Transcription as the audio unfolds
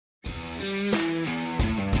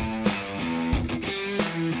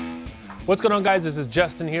What's going on, guys? This is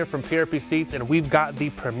Justin here from PRP Seats, and we've got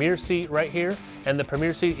the Premier Seat right here. And the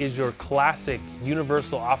Premier Seat is your classic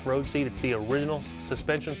universal off-road seat. It's the original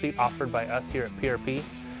suspension seat offered by us here at PRP.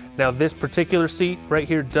 Now, this particular seat right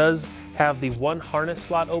here does have the one harness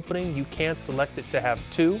slot opening. You can select it to have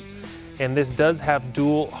two. And this does have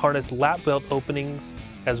dual harness lap belt openings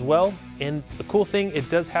as well. And the cool thing, it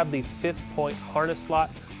does have the 5th-point harness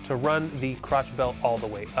slot to run the crotch belt all the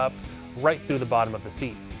way up, right through the bottom of the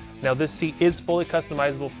seat. Now, this seat is fully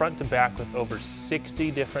customizable front to back with over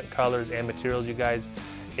 60 different colors and materials, you guys.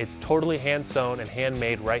 It's totally hand sewn and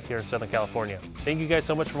handmade right here in Southern California. Thank you guys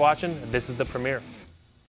so much for watching. This is the Premier.